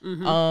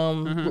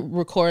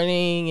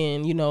 Recording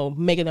and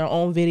making their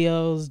own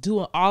videos,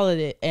 doing all of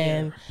it.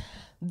 And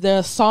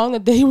the song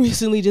that they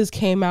recently just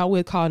came out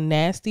with called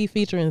Nasty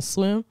featuring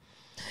Swim,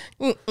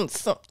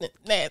 something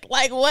that,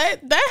 like,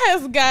 what, that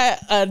has got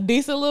a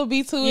decent little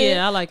beat to it.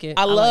 I like it.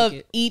 I love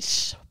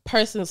each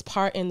person's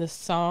part in the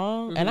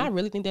song, and I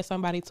really think that's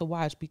somebody to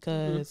watch,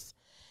 because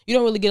you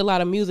don't really get a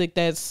lot of music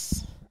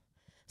that's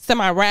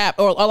semi-rap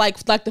or like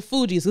the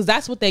Fugees, because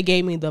that's what they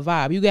gave me the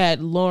vibe. You got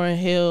Lauryn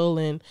Hill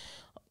and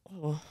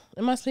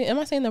am I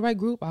saying the right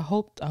group? I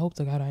hope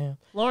to God I am.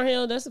 Lauryn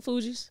Hill, that's the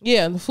Fugees.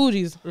 Yeah, the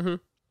Fugees.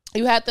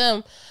 You had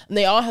them, and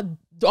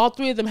all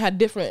three of them had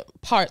different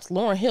parts.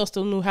 Lauryn Hill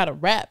still knew how to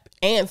rap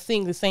and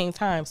sing at the same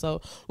time. So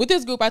with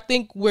this group, I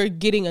think we're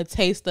getting a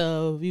taste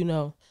of,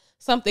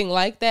 something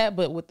like that,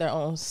 but with their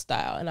own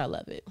style, and I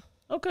love it.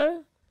 Okay.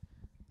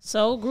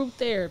 So Group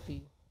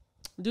Therapy.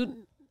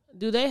 Do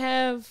they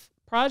have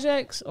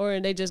projects, or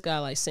they just got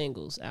like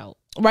singles out?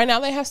 Right now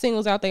they have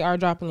singles out. They are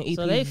dropping an EP.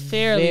 So they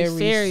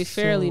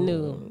fairly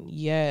new.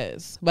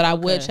 Yes. But I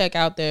would check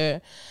out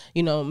their,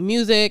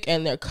 music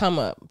and their come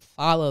up.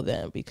 Follow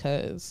them,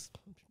 because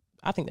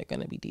I think they're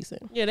going to be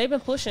decent. Yeah, they've been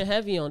pushing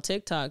heavy on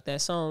TikTok,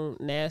 that song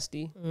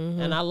Nasty.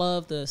 And I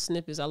love the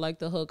snippets. I like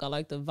the hook. I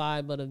like the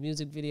vibe of the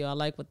music video. I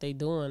like what they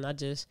doing. I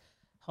just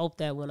hope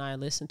that when I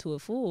listen to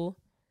it full,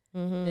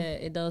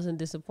 that it doesn't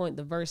disappoint.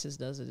 The verses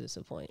doesn't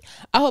disappoint.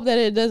 I hope that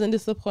it doesn't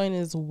disappoint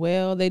as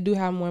well. They do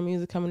have more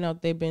music coming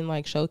out. They've been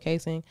like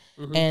showcasing,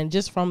 and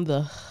just from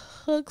the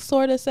hook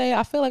sort of say.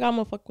 I feel like I'm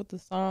gonna fuck with the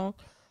song.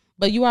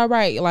 But you are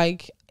right.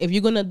 Like, if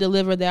you're gonna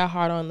deliver that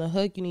hard on the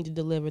hook, you need to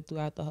deliver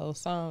throughout the whole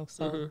song.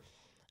 So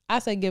I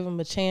say give him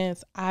a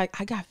chance. I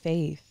got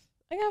faith.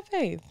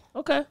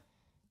 Okay.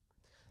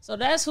 So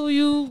that's who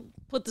you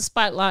put the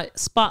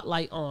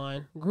spotlight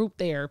on. Group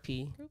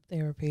therapy.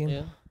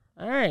 Yeah.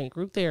 All right,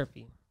 group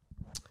therapy.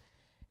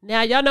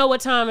 Now y'all know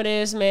what time it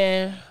is,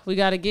 man. We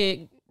gotta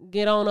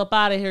get on up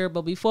out of here.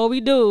 But before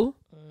we do,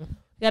 we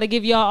gotta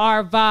give y'all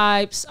our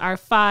vibes, our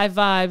 5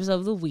 vibes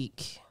of the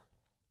week.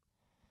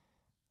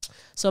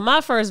 So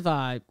my first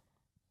vibe,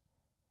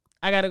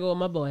 I gotta go with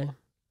my boy.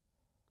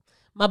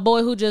 My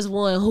boy who just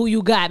won Who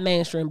You Got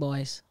Mainstream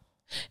Boys.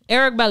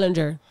 Eric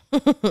Bellinger.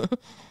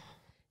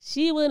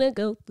 She wanna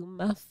go through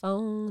my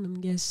phone.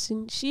 I'm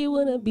guessing she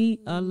wanna be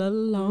all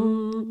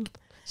alone.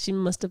 She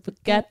must have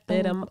forgot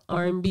that I'm an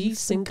R&B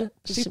singer.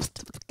 She must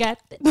have forgot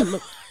that I'm a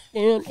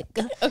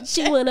nigga.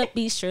 She wanna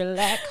be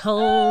Sherlock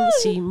Holmes.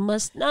 She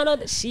must not know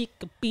that she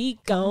could be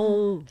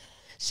gone.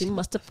 She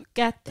must have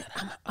forgot that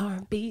I'm an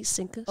R&B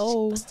singer.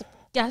 She must have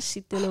forgot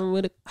she dealing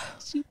with a...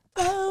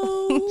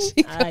 All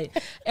right,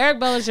 Eric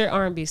Bellinger,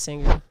 R&B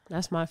singer.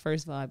 That's my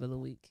first vibe of the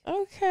week.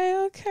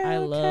 Okay. I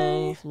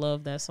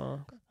love that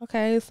song.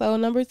 Okay, so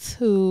number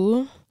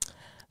 2,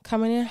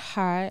 coming in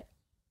hot.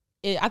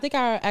 I think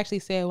I actually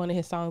said one of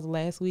his songs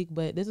last week,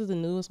 but this is the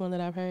newest one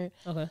that I've heard.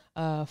 Okay.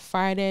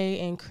 Friday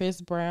and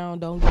Chris Brown,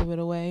 Don't Give It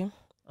Away.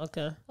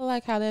 Okay. I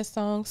like how that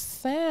song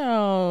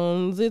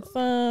sounds. It's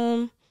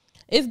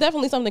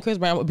definitely something Chris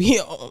Brown would be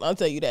on. I'll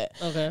tell you that.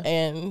 Okay.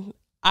 And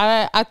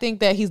I think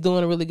that he's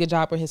doing a really good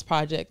job with his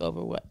project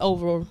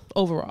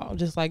overall,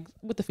 just like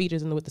with the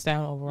features and with the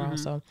sound overall.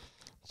 So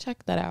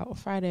check that out.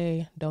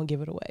 Friday, Don't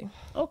Give It Away.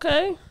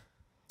 Okay.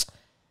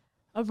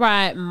 All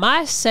right.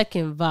 My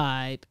second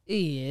vibe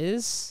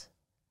is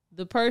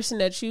the person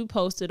that you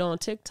posted on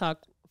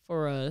TikTok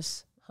for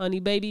us, Honey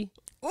Baby.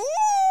 Ooh,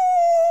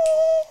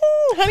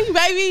 Honey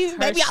Baby.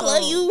 Baby, I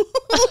love you.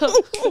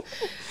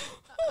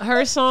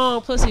 Her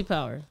song, Pussy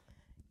Power.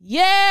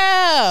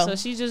 Yeah. So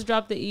she just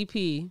dropped the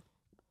EP.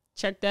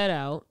 Check that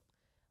out.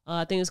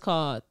 I think it's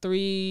called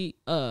 4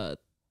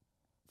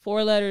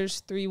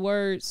 letters, 3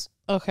 words.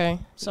 Okay.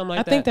 Something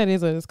like that. I think that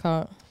is what it's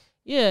called.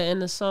 Yeah,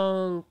 and the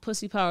song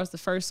Pussy Power is the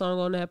first song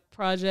on that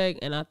project,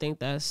 and I think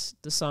that's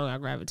the song I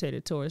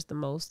gravitated towards the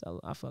most.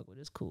 I fuck with.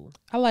 It's cool.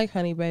 I like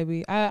Honey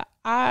Baby.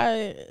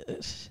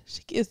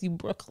 She gives you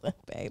Brooklyn,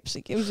 babe.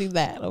 She gives you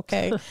that,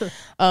 okay?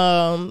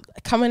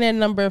 Coming in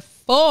number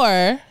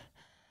 4,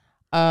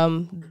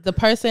 the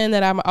person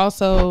that I'm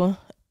also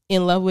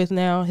in love with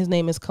now, his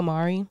name is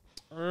Kamari.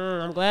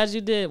 I'm glad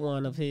you did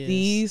one of his.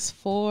 These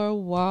 4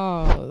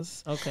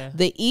 walls. Okay.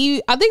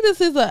 I think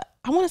this is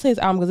I want to say it's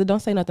album because it don't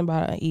say nothing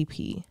about an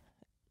EP.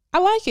 I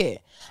like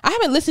it. I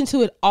haven't listened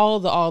to it all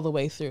the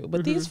way through,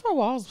 but These 4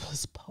 walls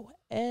was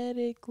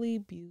poetically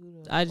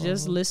beautiful. I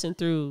just listened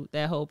through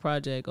that whole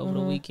project over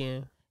the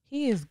weekend.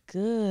 He is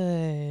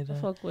good. I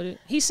fuck with it.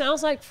 He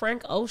sounds like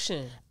Frank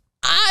Ocean.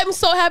 I'm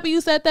so happy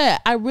you said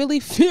that. I really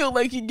feel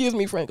like he gives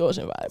me Frank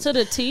Ocean vibes. To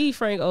the T,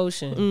 Frank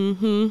Ocean.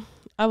 Mm-hmm.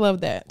 I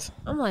love that.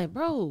 I'm like,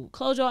 bro,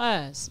 close your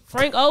eyes.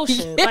 Frank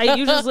Ocean. Yeah. Like,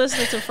 you just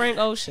listening to Frank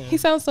Ocean. He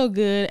sounds so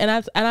good. And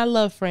I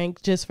love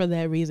Frank just for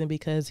that reason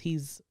because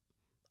he's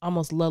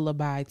almost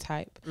lullaby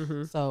type.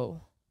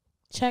 So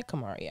check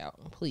Kamari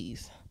out,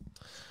 please.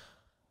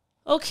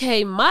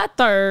 Okay, my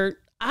third,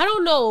 I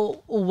don't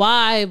know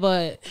why,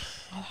 but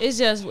it's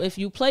just if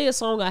you play a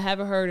song I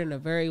haven't heard in a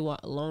very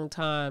long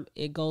time,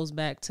 it goes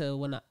back to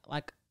when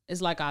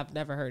it's like I've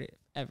never heard it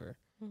ever.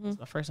 It's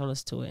my first time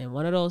listening to it. And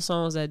one of those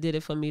songs that did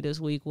it for me this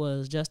week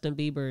was Justin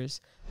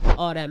Bieber's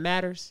All That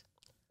Matters.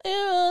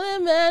 All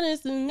that matters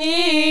to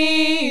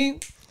me.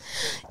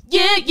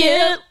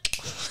 Yeah.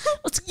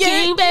 What's a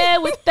king bed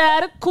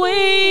without a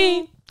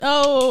queen?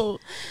 Oh,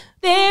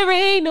 there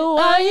ain't no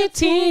on your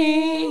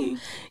team.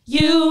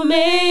 You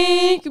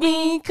make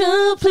me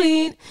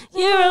complete.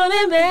 You're all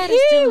that matters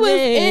to me. He was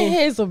in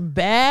his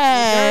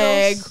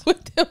bag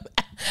with them.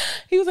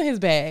 He was in his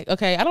bag.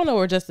 Okay, I don't know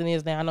where Justin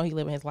is now. I know he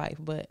living his life,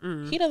 but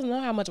he doesn't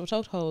know how much of a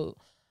chokehold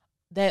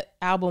that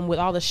album with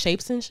all the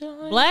shapes and shit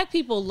on it. Black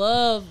people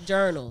love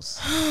journals.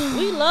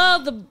 we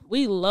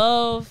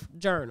love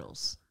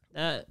journals.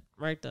 That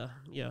right there.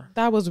 Yeah.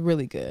 That was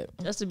really good.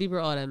 Justin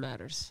Bieber, All That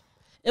Matters.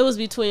 It was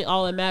between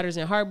All That Matters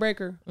and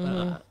Heartbreaker.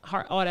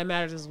 All That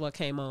Matters is what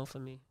came on for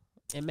me.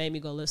 It made me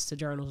go listen to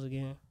journals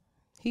again.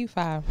 You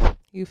 5.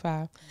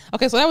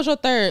 Okay, so that was your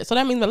third. So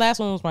that means the last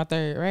one was my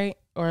third, right?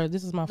 Or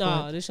this is my 4th?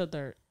 No, this your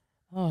third.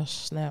 Oh,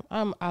 snap.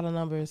 I'm out of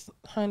numbers.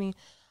 Honey,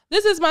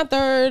 this is my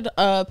third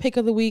pick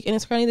of the week. And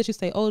it's funny that you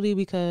say oldie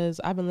because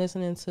I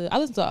listen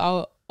to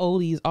all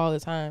oldies all the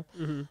time.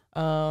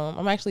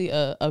 I'm actually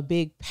a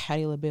big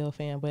Patti LaBelle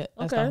fan, but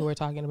that's not who we're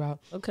talking about.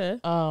 Okay.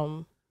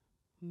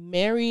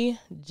 Mary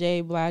J.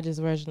 Blige's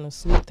version of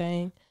Sweet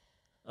Thing.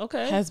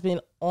 has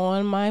been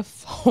on my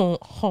phone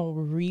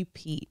on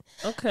repeat.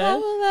 Okay. I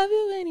will love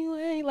you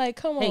anyway. Like,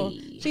 come on.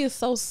 She is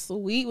so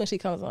sweet when she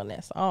comes on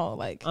that song.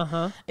 Like,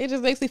 it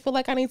just makes me feel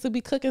like I need to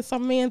be cooking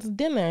some man's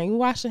dinner and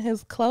washing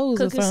his clothes.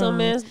 Cooking some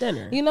man's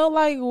dinner. You know,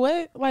 like,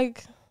 what?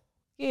 Like,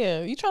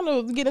 yeah, you trying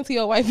to get into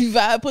your wifey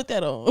vibe, put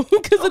that on.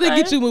 Because it'll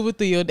get you moving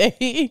through your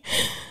day.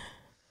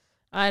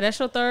 All right, that's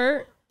your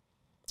third.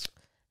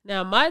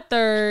 Now, my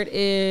third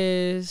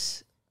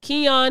is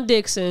Keon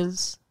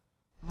Dixon's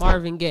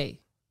Marvin Gaye.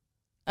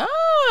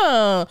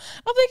 Oh,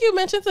 I think you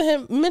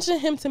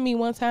mentioned him to me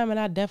one time, and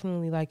I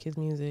definitely like his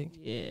music.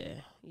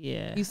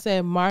 Yeah. You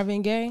said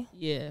Marvin Gaye?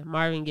 Yeah,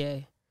 Marvin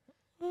Gaye.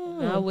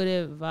 And I would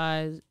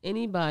advise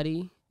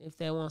anybody, if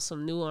they want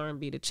some new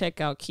R&B, to check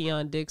out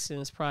Keon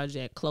Dixon's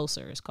project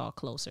Closer. It's called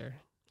Closer.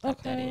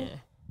 Type that in.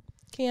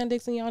 Keon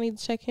Dixon, y'all need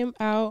to check him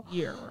out.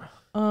 Yeah.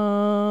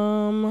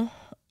 All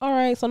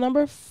right, so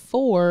number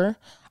 4,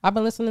 I've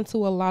been listening to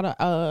a lot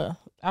of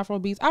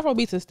Afrobeats.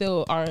 Afrobeats is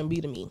still R&B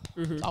to me.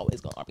 It's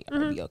always gonna be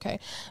R&B, okay?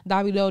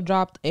 Davido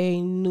dropped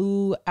a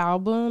new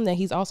album that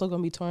he's also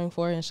gonna be touring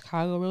for in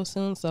Chicago real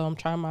soon, so I'm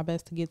trying my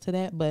best to get to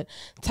that. But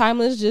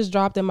Timeless just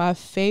dropped, and my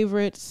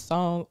favorite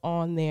song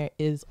on there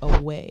is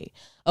Away.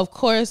 Of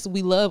course,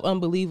 we love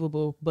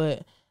Unbelievable,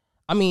 but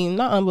I mean,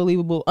 not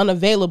Unbelievable,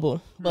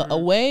 Unavailable, but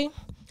Away.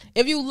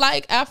 If you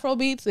like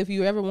Afrobeats, if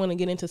you ever want to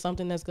get into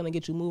something that's gonna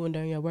get you moving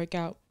during your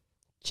workout,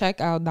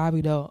 check out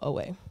Davido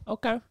Away.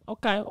 Okay.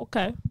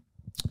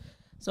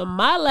 So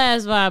my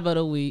last vibe of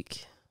the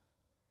week,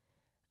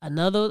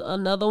 another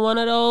one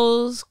of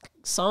those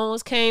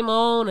songs came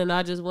on, and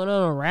I just went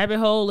on a rabbit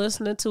hole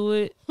listening to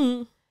it.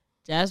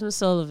 Jasmine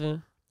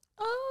Sullivan.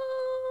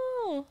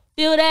 Oh,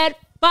 feel that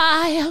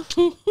fire,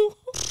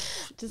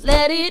 just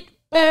let it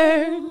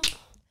burn.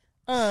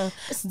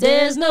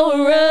 There's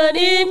no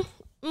running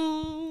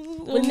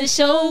when the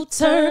show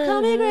turn.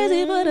 Call me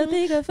crazy, but I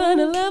think I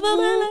found the love of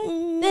my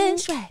life.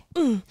 That's right.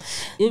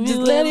 If just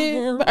let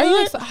it. Are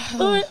you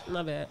excited?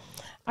 My bad.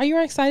 Are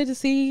you excited to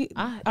see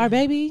our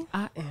baby?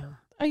 I am.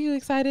 Are you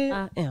excited?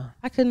 I am.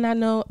 I could not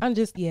know. I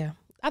think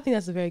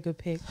that's a very good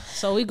pick.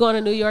 So we going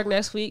to New York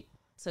next week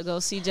to go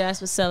see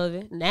Jasmine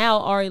Sullivan, now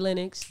Ari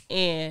Lennox,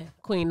 and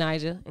Queen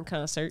Naija in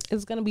concert.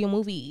 It's going to be a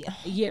movie.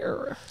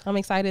 Yeah. I'm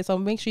excited. So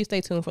make sure you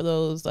stay tuned for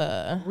those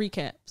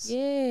recaps.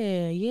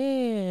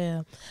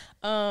 Yeah.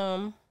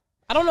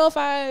 I don't know if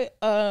I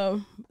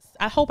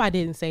hope I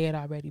didn't say it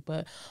already,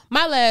 but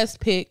my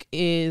last pick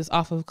is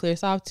off of Clear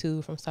South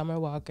 2 from Summer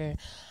Walker.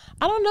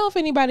 I don't know if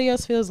anybody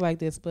else feels like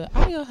this, but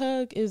Audio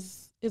Hug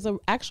is an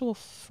actual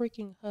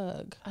freaking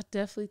hug.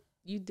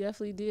 You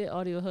definitely did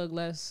Audio Hug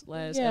last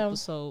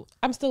episode.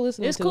 I'm still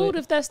listening to it. It's cool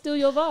if that's still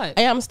your vibe.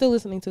 Yeah, I'm still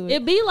listening to it.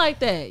 It be like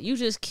that. You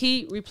just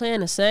keep replaying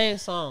the same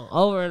song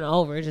over and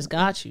over. It just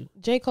got you.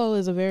 J. Cole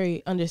is a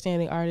very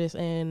understanding artist,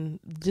 and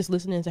just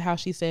listening to how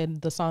she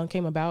said the song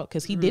came about,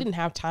 because he didn't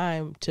have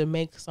time to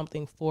make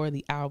something for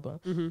the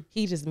album.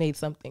 He just made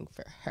something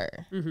for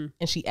her.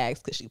 And she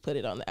asked because she put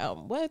it on the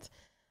album. What?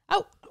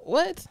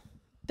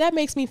 That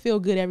makes me feel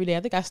good every day. I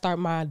think I start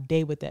my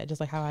day with that, just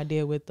like how I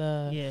did with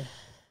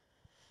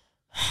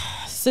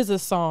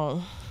SZA's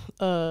song,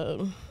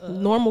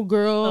 Normal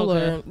Girl,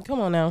 or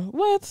come on now.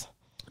 What?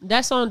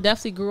 That song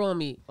definitely grew on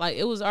me. Like,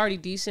 it was already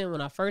decent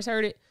when I first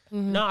heard it.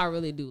 Now I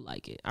really do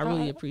like it. I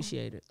really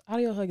appreciate it.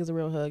 Audio Hug is a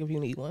real hug if you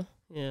need one.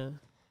 Yeah.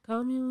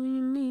 Call me when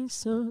you need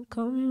some.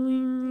 Call me when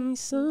you need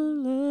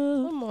some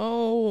love. Come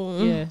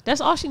on. Yeah,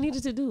 that's all she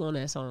needed to do on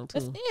that song too.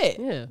 That's it.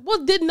 Yeah.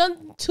 Well, did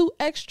nothing too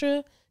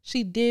extra.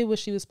 She did what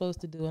she was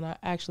supposed to do, and I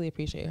actually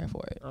appreciate her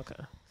for it.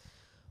 Okay.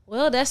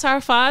 Well, that's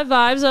our 5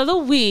 vibes of the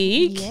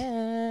week.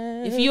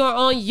 Yeah. If you are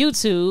on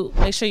YouTube,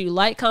 make sure you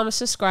like, comment,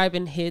 subscribe,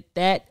 and hit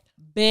that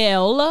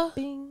bell.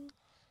 Bing.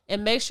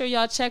 And make sure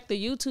y'all check the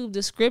YouTube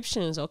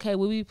descriptions, okay?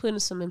 We'll be putting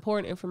some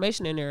important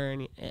information in there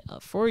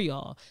for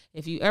y'all.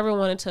 If you ever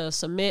wanted to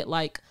submit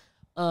like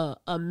a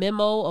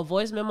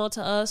voice memo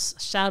to us,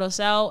 shout us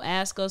out,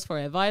 ask us for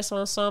advice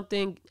on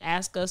something,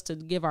 ask us to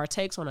give our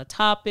takes on a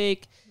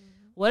topic,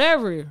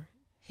 whatever,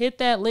 hit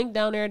that link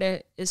down there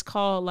that is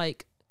called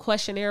like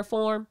questionnaire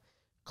form.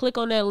 Click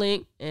on that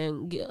link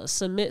and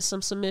submit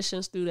some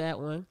submissions through that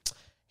one.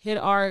 Hit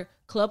our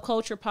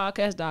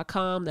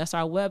clubculturepodcast.com. That's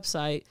our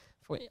website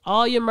for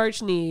all your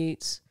merch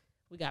needs.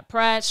 We got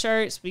Pride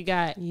shirts. We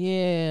got the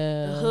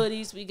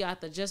hoodies. We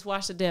got the Just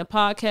Watch the Damn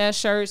Podcast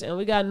shirts. And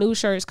we got new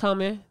shirts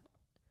coming.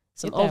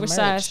 Some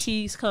oversized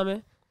tees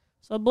coming.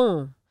 So,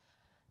 boom.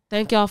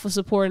 Thank y'all for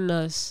supporting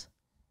us.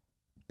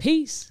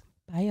 Peace.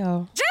 Bye,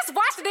 y'all. Just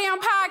watch the damn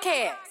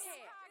podcast.